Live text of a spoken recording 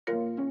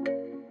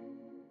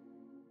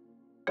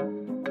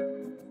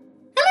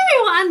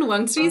and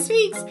welcome to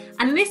SureenaSpeaks,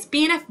 and in this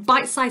BNF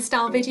bite-sized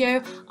style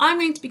video I'm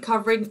going to be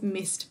covering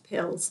missed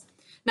pills.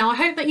 Now I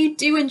hope that you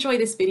do enjoy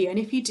this video, and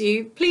if you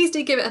do, please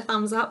do give it a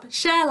thumbs up,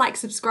 share, like,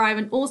 subscribe,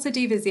 and also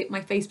do visit my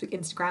Facebook,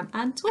 Instagram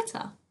and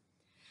Twitter.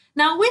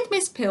 Now with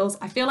missed pills,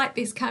 I feel like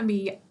this can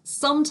be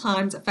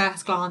sometimes at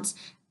first glance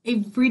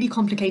a really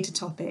complicated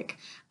topic,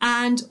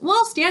 and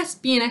whilst yes,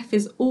 BNF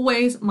is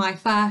always my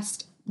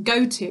first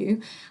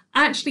go-to,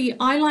 actually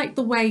I like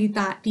the way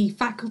that the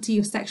Faculty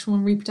of Sexual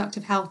and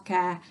Reproductive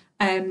Healthcare,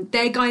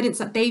 their guidance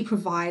that they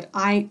provide,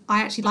 I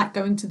actually like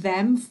going to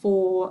them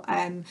for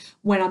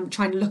when I'm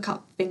trying to look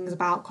up things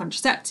about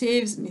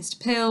contraceptives, missed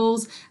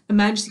pills,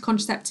 emergency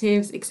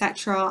contraceptives,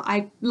 etc.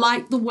 I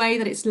like the way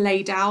that it's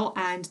laid out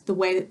and the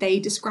way that they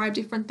describe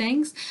different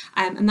things,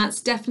 and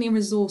that's definitely a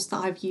resource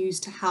that I've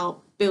used to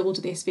help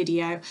build this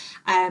video,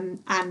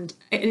 and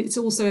it's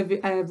also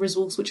a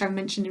resource which I've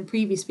mentioned in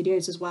previous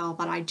videos as well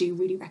that I do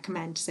really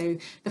recommend. So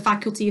the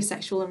Faculty of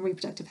Sexual and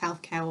Reproductive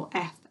Healthcare, or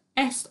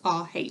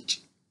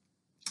FSRH.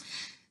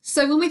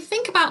 So when we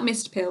think about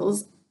missed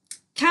pills,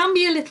 can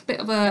be a little bit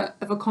of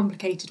a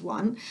complicated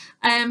one.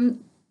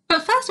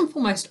 But first and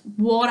foremost,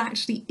 what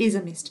actually is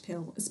a missed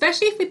pill?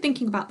 Especially if we're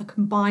thinking about the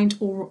combined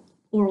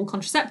oral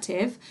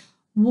contraceptive,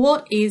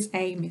 what is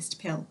a missed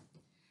pill?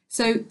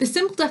 So the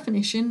simple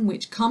definition,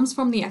 which comes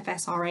from the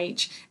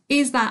FSRH,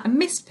 is that a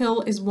missed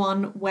pill is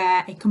one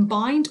where a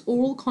combined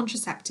oral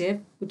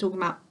contraceptive, we're talking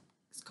about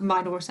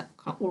combined oral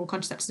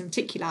contraceptives in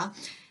particular,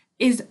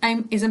 is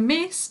a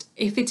missed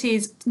if it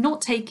is not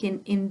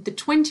taken in the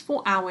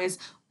 24 hours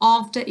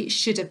after it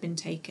should have been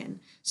taken.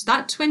 So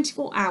that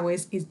 24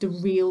 hours is the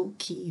real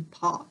key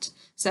part.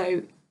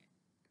 So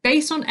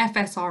based on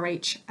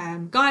FSRH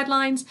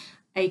guidelines,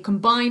 a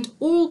combined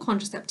oral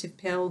contraceptive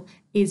pill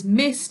is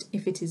missed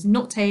if it is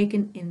not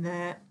taken in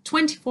the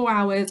 24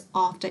 hours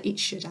after it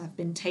should have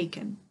been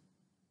taken.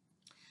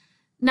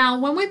 Now,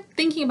 when we're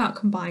thinking about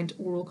combined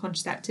oral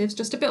contraceptives,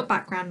 just a bit of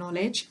background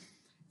knowledge,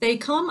 they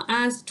come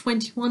as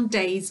 21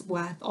 days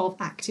worth of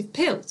active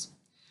pills.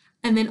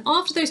 And then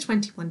after those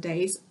 21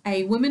 days,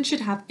 a woman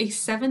should have a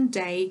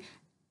 7-day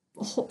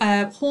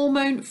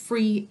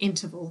hormone-free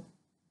interval.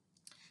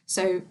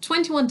 So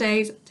 21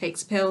 days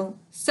takes a pill,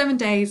 7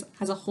 days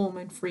has a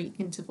hormone-free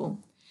interval.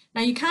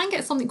 Now you can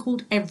get something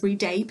called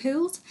everyday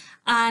pills,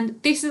 and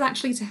this is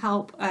actually to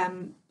help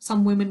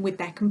some women with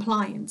their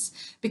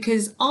compliance,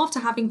 because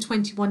after having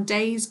 21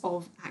 days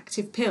of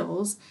active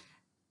pills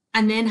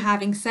and then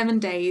having 7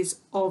 days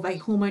of a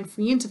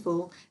hormone-free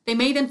interval, they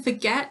may then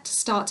forget to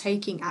start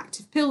taking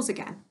active pills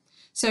again.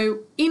 So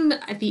in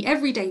the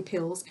everyday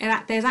pills,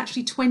 there's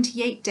actually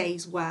 28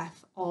 days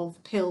worth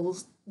of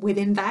pills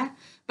within there,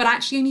 but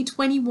actually only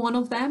 21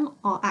 of them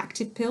are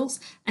active pills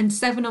and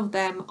 7 of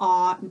them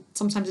are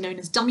sometimes known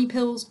as dummy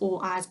pills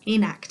or as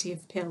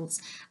inactive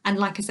pills. And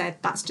like I said,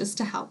 that's just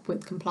to help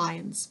with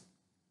compliance.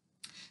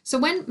 So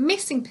when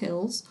missing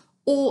pills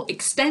or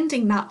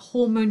extending that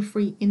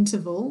hormone-free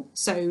interval,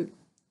 so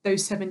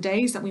those 7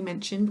 days that we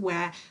mentioned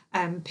where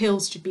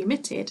pills should be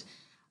omitted,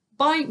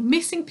 by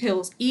missing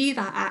pills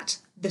either at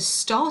the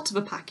start of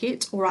a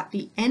packet or at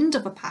the end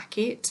of a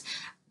packet,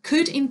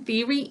 could in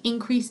theory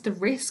increase the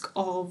risk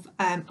of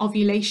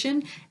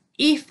ovulation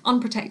if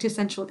unprotected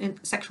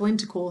sexual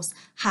intercourse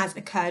has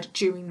occurred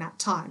during that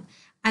time.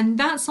 And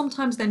that's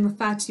sometimes then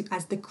referred to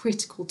as the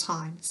critical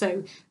time.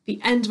 So the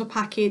end of a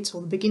packet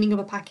or the beginning of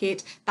a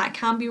packet, that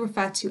can be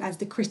referred to as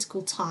the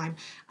critical time.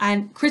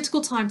 And critical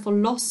time for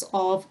loss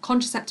of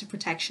contraceptive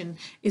protection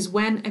is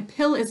when a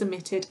pill is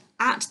omitted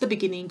at the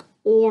beginning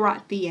or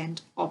at the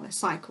end of a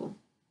cycle.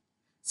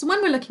 So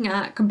when we're looking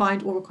at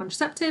combined oral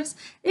contraceptives,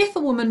 if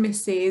a woman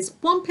misses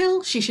one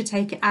pill, she should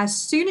take it as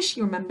soon as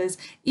she remembers,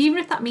 even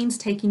if that means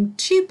taking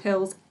 2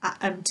 pills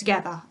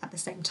together at the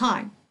same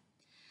time.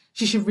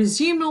 She should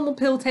resume normal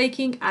pill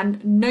taking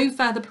and no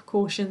further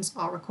precautions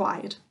are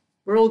required.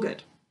 We're all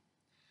good.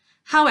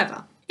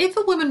 However, if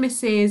a woman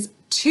misses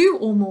 2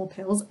 or more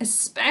pills,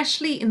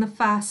 especially in the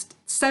first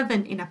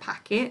 7 in a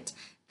packet,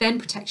 then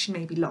protection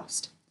may be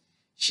lost.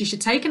 She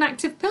should take an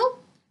active pill,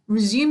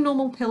 resume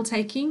normal pill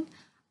taking,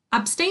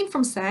 abstain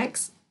from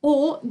sex,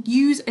 or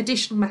use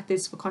additional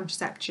methods for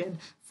contraception,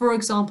 for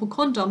example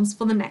condoms,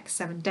 for the next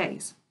 7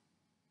 days.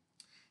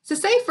 So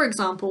say for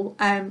example,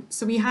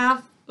 so we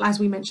have, as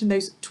we mentioned,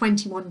 those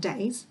 21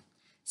 days.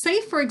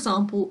 Say for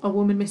example a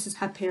woman misses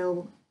her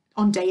pill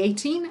on day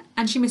 18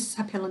 and she misses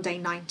her pill on day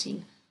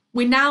 19.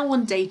 We're now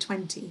on day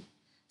 20.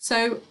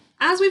 So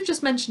as we've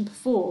just mentioned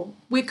before,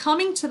 we're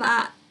coming to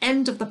that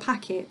end of the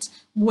packet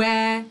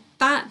where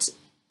that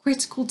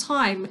critical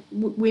time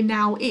we're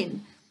now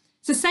in.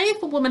 So say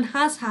if a woman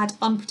has had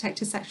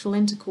unprotected sexual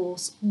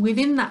intercourse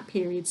within that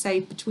period, say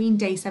between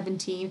day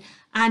 17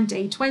 and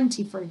day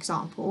 20, for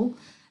example,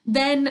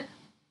 then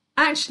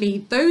actually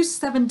those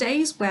 7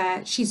 days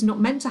where she's not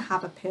meant to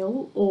have a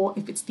pill, or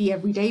if it's the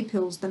everyday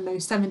pills, then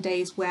those 7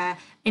 days where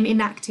an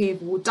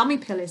inactive or dummy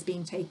pill is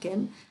being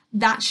taken,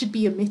 that should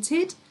be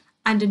omitted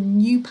and a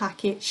new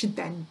packet should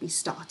then be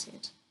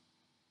started.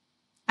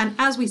 And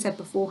as we said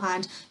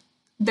beforehand,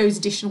 those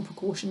additional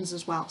precautions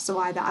as well. So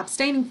either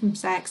abstaining from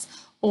sex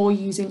or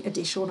using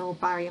additional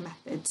barrier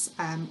methods,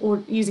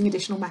 or using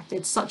additional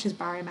methods such as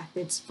barrier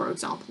methods, for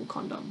example,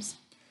 condoms.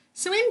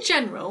 So in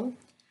general,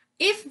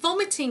 if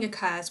vomiting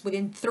occurs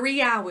within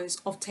 3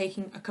 hours of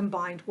taking a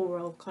combined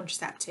oral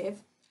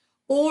contraceptive,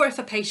 or if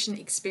a patient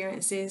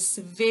experiences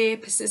severe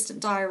persistent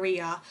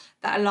diarrhea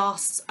that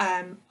lasts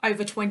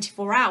over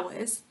 24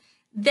 hours,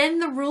 then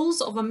the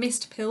rules of a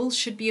missed pill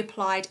should be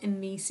applied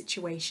in these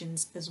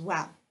situations as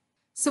well.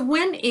 So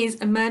when is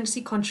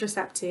emergency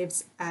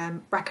contraceptives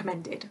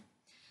recommended?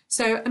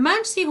 So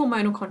emergency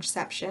hormonal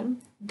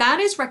contraception, that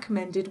is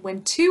recommended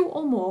when 2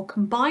 or more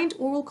combined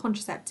oral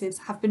contraceptives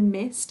have been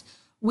missed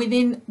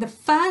within the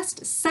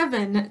first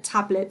 7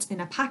 tablets in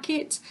a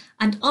packet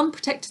and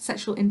unprotected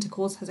sexual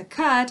intercourse has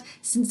occurred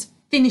since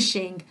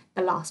finishing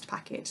the last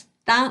packet.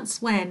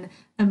 That's when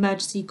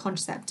emergency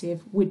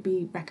contraceptive would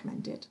be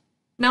recommended.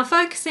 Now,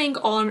 focusing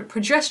on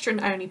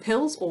progesterone-only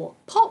pills or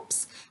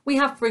POPs, we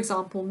have, for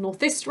example,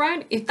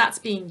 northisterone, if that's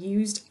being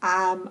used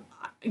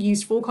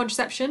for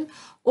contraception,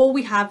 or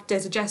we have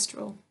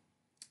desogestrel.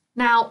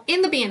 Now,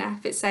 in the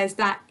BNF, it says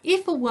that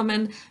if a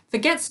woman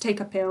forgets to take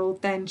a pill,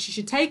 then she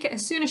should take it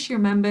as soon as she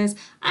remembers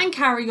and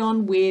carry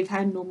on with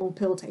her normal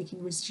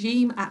pill-taking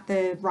regime at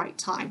the right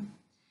time.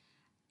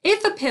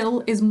 If a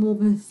pill is more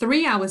than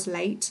 3 hours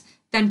late,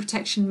 then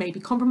protection may be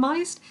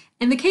compromised.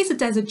 In the case of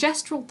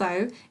desogestrel,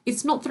 though,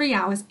 it's not 3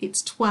 hours,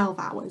 it's 12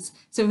 hours.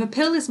 So if a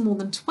pill is more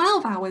than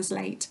 12 hours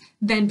late,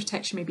 then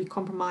protection may be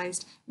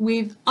compromised.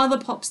 With other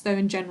POPs, though,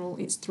 in general,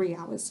 it's 3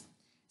 hours.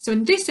 So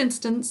in this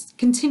instance,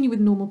 continue with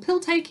normal pill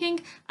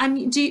taking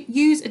and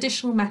use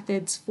additional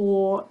methods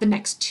for the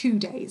next 2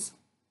 days.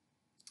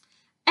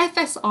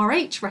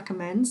 FSRH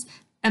recommends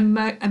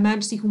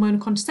emergency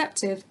hormonal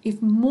contraceptive if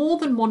more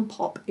than 1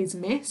 POP is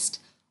missed,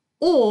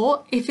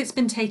 or if it's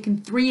been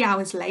taken 3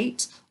 hours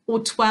late or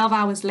 12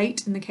 hours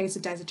late in the case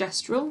of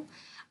desogestrel,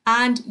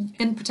 and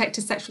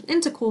unprotected sexual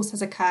intercourse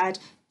has occurred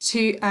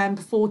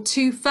before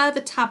 2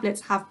 further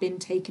tablets have been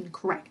taken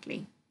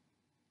correctly.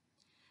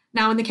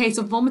 Now, in the case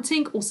of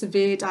vomiting or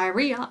severe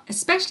diarrhea,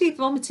 especially if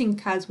vomiting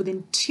occurs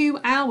within 2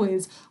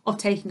 hours of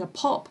taking a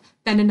POP,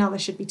 then another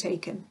should be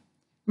taken.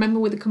 Remember,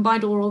 with a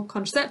combined oral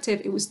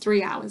contraceptive, it was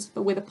 3 hours,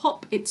 but with a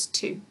POP, it's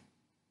 2.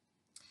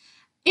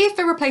 If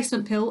a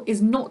replacement pill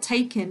is not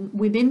taken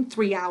within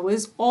 3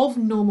 hours of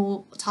the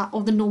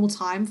normal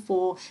time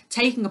for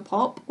taking a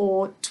POP,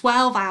 or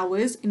 12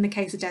 hours in the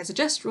case of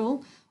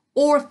desogestrel,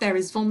 or if there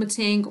is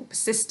vomiting or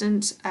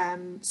persistent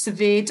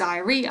severe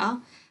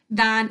diarrhea,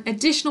 then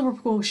additional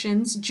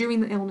precautions during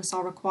the illness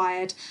are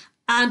required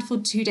and for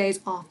 2 days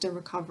after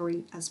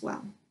recovery as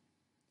well.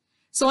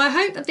 So I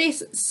hope that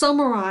this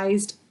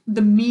summarised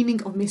the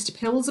meaning of missed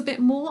pills a bit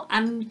more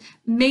and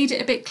made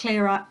it a bit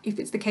clearer if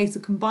it's the case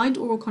of combined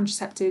oral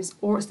contraceptives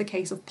or it's the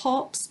case of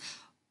POPs.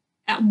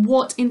 At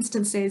what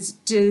instances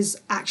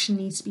does action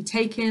need to be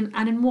taken,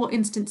 and in what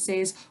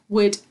instances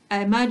would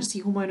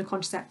emergency hormonal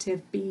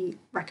contraceptive be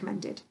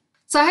recommended?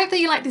 So I hope that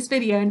you liked this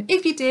video, and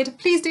if you did,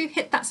 please do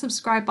hit that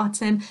subscribe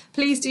button.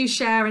 Please do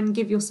share and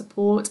give your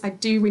support. I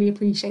do really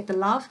appreciate the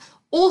love.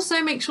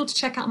 Also, make sure to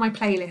check out my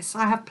playlists.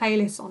 I have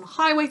playlists on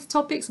high-weighted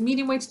topics,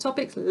 medium-weighted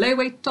topics,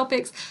 low-weighted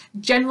topics,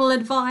 general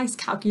advice,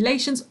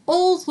 calculations,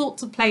 all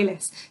sorts of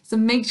playlists. So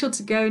make sure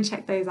to go and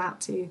check those out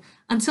too.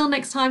 Until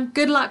next time,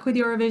 good luck with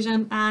your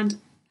revision and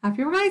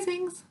happy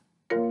revisings!